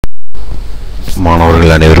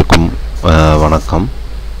மாணவர்கள் அனைவருக்கும் வணக்கம்.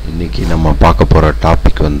 இன்னைக்கு நம்ம பார்க்க போகிற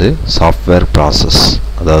டாபிக் வந்து சாஃப்ட்வேர் ப்ராசஸ்.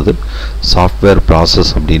 அதாவது சாஃப்ட்வேர்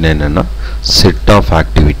ப்ராசஸ் அப்படின்னா என்னென்னா set of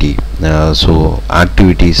activity. So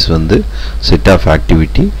activities வந்து செட் ஆஃப்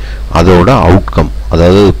ஆக்டிவிட்டி, அதோட அவுட்கம்,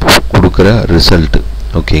 அதாவது கொடுக்குற ரிசல்ட்டு.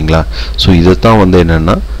 ஓகேங்களா? ஸோ இதைத்தான் வந்து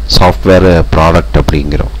என்னென்னா சாஃப்ட்வேர் ப்ராடக்ட்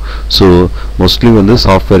அப்படிங்கிறோம். ஸோ மோஸ்ட்லி வந்து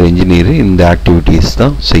சாஃப்ட்வேர் இன்ஜினியர் இந்த ஆக்டிவிட்டீஸ்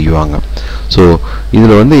தான் செய்வாங்க. ஸோ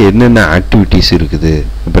இதில் வந்து என்னென்ன ஆக்டிவிட்டீஸ் இருக்குது,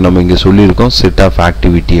 இப்போ நம்ம இங்கே சொல்லியிருக்கோம் செட் ஆஃப்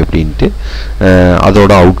ஆக்டிவிட்டி அப்படின்ட்டு,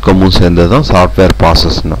 அதோட அவுட்கமும் சேர்ந்தது தான் சாஃப்ட்வேர்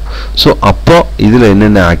ப்ராசஸ்னால். ஸோ அப்போ இதில்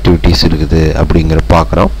என்னென்ன ஆக்டிவிட்டீஸ் இருக்குது அப்படிங்கிற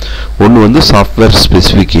பார்க்குறோம். ஒன்று வந்து சாஃப்ட்வேர்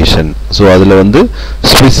ஸ்பெசிஃபிகேஷன். ஸோ அதில் வந்து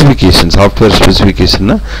ஸ்பெசிஃபிகேஷன், சாஃப்ட்வேர்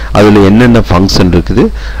ஸ்பெசிஃபிகேஷன்னா அதில் என்னென்ன ஃபங்க்ஷன் இருக்குது,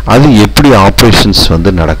 அது எப்படி ஆப்ரேஷன்ஸ்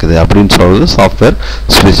வந்து நடக்குது அப்படின்னு சொல்கிறது சாஃப்ட்வேர்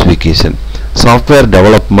ஸ்பெசிஃபிகேஷன். சாஃப்ட்வேர்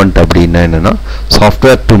டெவலப்மெண்ட் அப்படின்னா என்னென்னா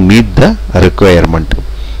software to meet the requirement.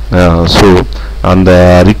 So அந்த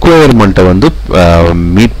ரிக்குவயர்மெண்ட்டை வந்து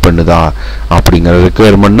மீட் பண்ணுதா அப்படிங்கிற,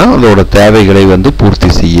 ரெக்குவயர்மெண்ட்னா அதோட தேவைகளை வந்து பூர்த்தி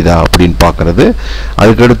செய்யுதா அப்படின்னு பார்க்குறது.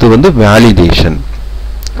 அதுக்கடுத்து வந்து வேலிடேஷன்.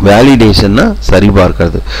 வேலிடேஷன்னா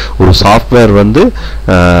சரிபார்க்கிறது. ஒரு சாஃப்ட்வேர் வந்து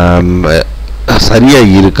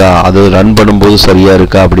சரியாக இருக்கா, அது ரன் பண்ணும்போது சரியாக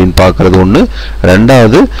இருக்கா அப்படின்னு பார்க்குறது ஒன்று.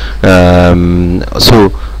 ரெண்டாவது, ஸோ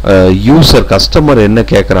யூசர் கஸ்டமர் என்ன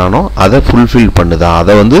கேட்குறானோ அதை ஃபுல்ஃபில் பண்ணுதா,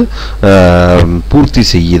 அதை வந்து பூர்த்தி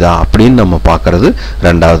செய்யுதா அப்படின்னு நம்ம பார்க்குறது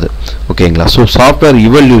ரெண்டாவது. ஓகேங்களா? ஸோ சாஃப்ட்வேர்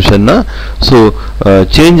இவல்யூஷன்னா, ஸோ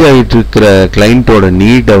சேஞ்ச் ஆகிட்டு இருக்கிற கிளைண்ட்டோட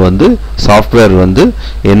நீடை வந்து சாஃப்ட்வேர் வந்து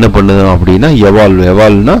என்ன பண்ணுது அப்படின்னா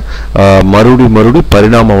எவால்வ்னா மறுபடி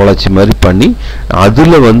பரிணாம வளர்ச்சி மாதிரி பண்ணி,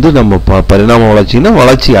 அதில் வந்து நம்ம பரிணாம வளர்ச்சின்னா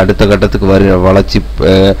வளர்ச்சி அடுத்த கட்டத்துக்கு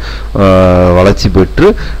வளர்ச்சி பெற்று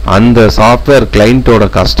அந்த சாஃப்ட்வேர் கிளைண்ட்டோட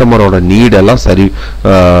கஸ்டமரோட நீடெல்லாம் சரி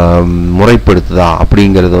முறைப்படுத்துதா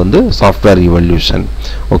அப்படிங்கிறது வந்து சாஃப்ட்வேர் இவல்யூஷன்.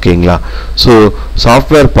 ஓகேங்களா? ஸோ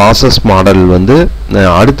சாஃப்ட்வேர் ப்ராசஸ் மாடல் வந்து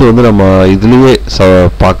அடுத்து வந்து நம்ம இதுலேயே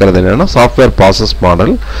பார்க்குறது என்னென்னா software process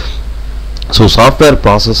model. So software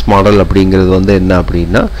process model அப்படிங்கிறது வந்து என்ன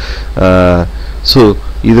அப்படின்னா, ஸோ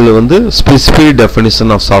இதில் வந்து specific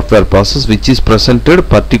definition of software process which is presented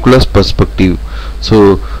particular perspective. So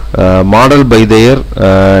model by their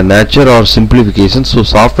nature or simplification. So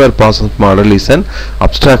software process model is an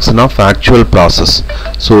abstraction of actual process.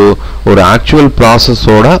 So ஒரு actual process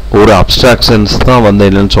ஓட ஒரு abstractions தான் வந்து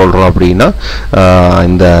என்னன்னு சொல்கிறோம் அப்படின்னா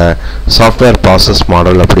இந்த software process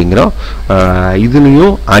model அப்படிங்கிறோம்.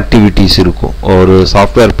 இதுலேயும் ஆக்டிவிட்டீஸ் இருக்கும். ஒரு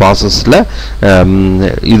சாஃப்ட்வேர் ப்ராசஸில்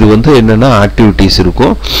இது வந்து என்னென்னா ஆக்டிவிட்டீஸ்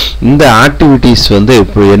இருக்கும். இந்த ஆக்டிவிட்டீஸ் வந்து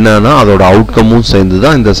இப்போ என்னன்னா அதோட அவுட்கமும் சேர்ந்து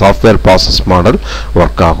தான் இந்த சாஃப்ட்வேர் ப்ராசஸ் மாடல்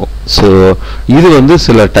ஒர்க் ஆகும். ஸோ இது வந்து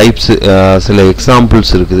சில டைப்ஸ், சில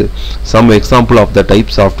எக்ஸாம்பிள்ஸ் இருக்குது. Some example of the type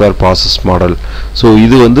software process model. So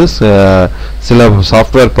இது வந்து சில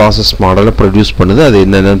சாஃப்ட்வேர் ப்ராசஸ் மாடலை ப்ரொடியூஸ் பண்ணுது. அது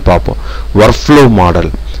என்னென்னு பார்ப்போம். Work flow model.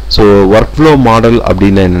 So work flow model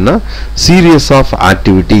அப்படின்னா என்னென்னா serious of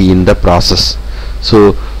activity in the process. So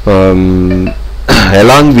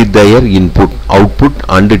along with their input, output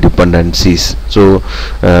and dependencies. So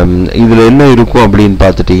இதில் என்ன இருக்கும் அப்படின்னு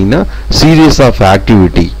பார்த்துட்டிங்கன்னா series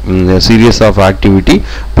of activity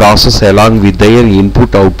process along with their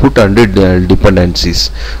input, output and dependencies.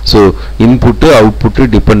 So input, output,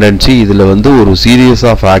 dependency, இதில் வந்து ஒரு series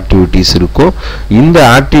of activities இருக்கும். இந்த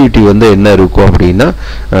ஆக்டிவிட்டி வந்து என்ன இருக்கும் அப்படின்னா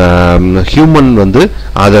ஹியூமன் வந்து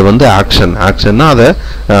அதை வந்து ஆக்ஷன்னா அதை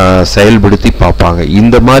செயல்படுத்தி பார்ப்பாங்க.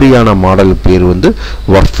 இந்த மாதிரியான மாடல் பேர் வந்து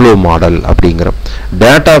ஒர்க் ஃப்ளோ மாடல் அப்படிங்கிறோம்.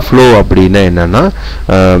 டேட்டா ஃப்ளோ அப்படின்னா என்னன்னா,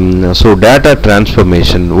 ஸோ டேட்டா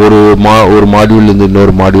டிரான்ஸ்ஃபர்மேஷன், ஒரு மாடியூல்லேருந்து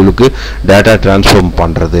இன்னொரு மாடியூலுக்கு டேட்டா டிரான்ஸ்ஃபார்ம்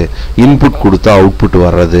பண்ணுறது, இன்புட் கொடுத்தா அவுட்புட்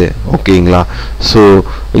வர்றது. ஓகேங்களா? ஸோ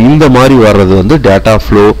இந்த மாதிரி வர்றது வந்து data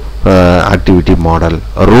flow activity model.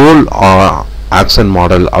 Role action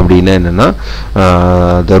model அப்படின்னா என்னென்னா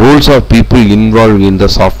the roles of people involved in the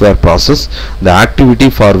software process, the activity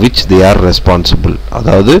for which they are responsible.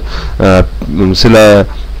 அதாவது சில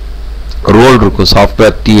ரோல் இருக்கும்.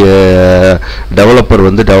 சாஃப்ட்வேர் டெவலப்பர்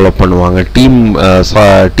வந்து டெவலப் பண்ணுவாங்க,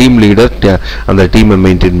 டீம் லீடர் அந்த டீமை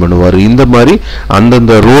மெயின்டைன் பண்ணுவார். இந்த மாதிரி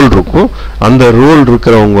அந்தந்த ரோல் இருக்கும். அந்த ரோல்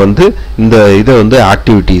இருக்கிறவங்க வந்து இந்த இதை வந்து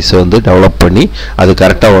ஆக்டிவிட்டீஸை வந்து டெவலப் பண்ணி அது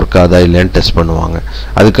கரெக்டாக ஒர்க் ஆகுதா இல்லைன்னு டெஸ்ட் பண்ணுவாங்க.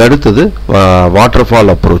 அதுக்கு அடுத்தது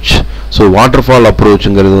வாட்டர்ஃபால் அப்ரோச். ஸோ வாட்டர்ஃபால்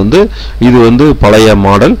அப்ரோச்சுங்கிறது வந்து இது வந்து பழைய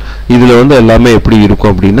மாடல். இதில் வந்து எல்லாமே எப்படி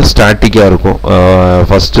இருக்கும் அப்படின்னா ஸ்டாட்டிக்காக இருக்கும்.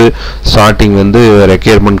 ஃபஸ்ட்டு ஸ்டார்டிங் வந்து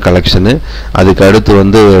ரெக்யர்மெண்ட் கலெக்ஷனு, ஸ்பெசிஃபிகேஷனு, அதுக்கு அடுத்து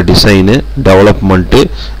வந்து டிசைனு, டெவலப்மெண்ட்டு,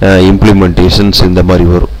 இம்ப்ளிமெண்டேஷன்ஸ் இந்த மாதிரி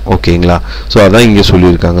வரும். ஓகேங்களா? ஸோ அதான் இங்கே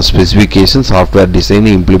சொல்லியிருக்காங்க. Specification, software design,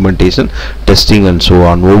 implementation, testing and so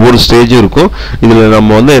on. ஒவ்வொரு ஸ்டேஜும் இருக்கும். இதில் நம்ம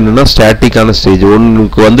வந்து என்னென்னா ஸ்டாட்டிக்கான ஸ்டேஜ்,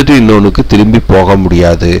 ஒன்றுக்கு வந்துட்டு இன்னொன்றுக்கு திரும்பி போக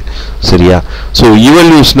முடியாது. சரியா? ஸோ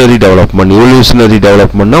இவல்யூஷனரி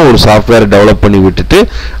டெவலப்மெண்ட்னா ஒரு சாஃப்ட்வேர் டெவலப் பண்ணி விட்டுட்டு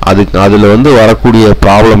அதில் வந்து வரக்கூடிய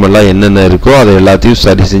ப்ராப்ளம் எல்லாம் என்னென்ன இருக்கோ அதை எல்லாத்தையும்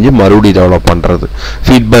சரி செஞ்சு மறுபடியும் டெவலப் பண்ணுறது,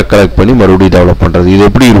 ஃபீட்பேக் கலெக்ட் பண்ணி மறுபடியும் டெவலப் பண்ணுறது. இது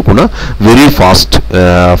எப்படி இருக்குன்னா வெரி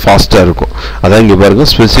ஃபாஸ்ட்டாக இருக்கும். அதான் இங்கே பாருங்கள்,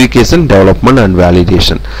 specification, development and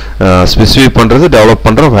validation. Specify பண்ணுறது, டெவலப்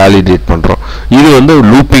பண்ணுறோம், வேலிடேட் பண்ணுறோம். இது வந்து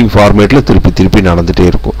லூப்பிங் ஃபார்மேட்டில் திருப்பி நடந்துகிட்டே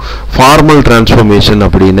இருக்கும். ஃபார்மல் டிரான்ஸ்ஃபர்மேஷன்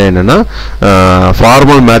அப்படின்னா என்னென்னா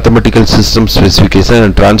formal mathematical system specification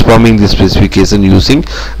and transforming the specification using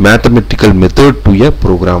mathematical method to a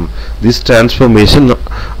program. This transformation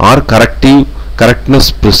are correctness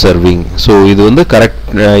preserving. So இது வந்து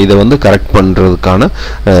இதை வந்து கரெக்ட் பண்ணுறதுக்கான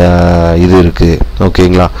இது இருக்குது.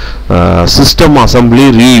 ஓகேங்களா? சிஸ்டம் அசம்பிளி,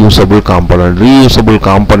 ரீயூசபிள்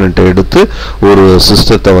காம்பனண்ட்டை எடுத்து ஒரு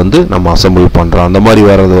சிஸ்டத்தை வந்து நம்ம அசம்பிள் பண்ணுறோம். அந்த மாதிரி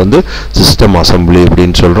வர்றது வந்து சிஸ்டம் அசம்பிளி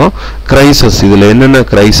அப்படின்னு சொல்கிறோம். கிரைசஸ், இதில் என்னென்ன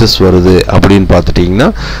கிரைசஸ் வருது அப்படின்னு பார்த்துட்டிங்கன்னா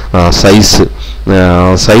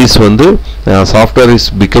சைஸ் வந்து software is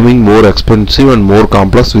becoming more expensive and more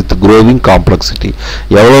complex with growing complexity.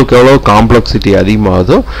 எவ்வளோக்கு எவ்வளோ காம்ப்ளெக்சிட்டி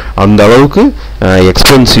அதிகமாகுதோ அந்த அளவுக்கு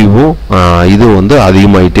எக்ஸ்பென்சிவும் இது வந்து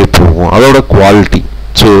அதிகமாகிட்டே போகும். அதோட குவாலிட்டி.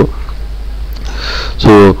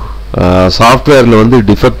 ஸோ சாஃப்ட்வேரில் வந்து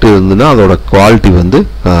டிஃபெக்ட் இருந்துன்னா அதோட குவாலிட்டி வந்து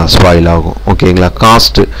ஸ்பாயில் ஆகும். ஓகேங்களா?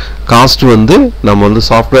 காஸ்ட் வந்து நம்ம வந்து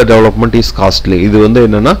சாஃப்ட்வேர் டெவலப்மெண்ட் இஸ் காஸ்ட்லி. இது வந்து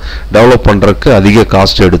என்னென்னா டெவலப் பண்ணுறதுக்கு அதிக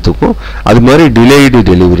காஸ்ட் எடுத்துக்கும். அது மாதிரி டிலேடு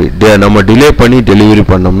டெலிவரி, நம்ம டிலே பண்ணி டெலிவரி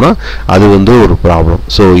பண்ணோம்னா அது வந்து ஒரு ப்ராப்ளம்.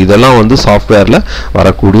 ஸோ இதெல்லாம் வந்து சாஃப்ட்வேரில்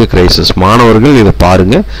வரக்கூடிய கிரைசிஸ். மாணவர்கள் இதை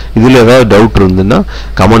பாருங்கள். இதில் ஏதாவது டவுட் இருந்துன்னா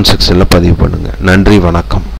கமெண்ட் செக்ஷனில் பதிவு பண்ணுங்கள். நன்றி, வணக்கம்.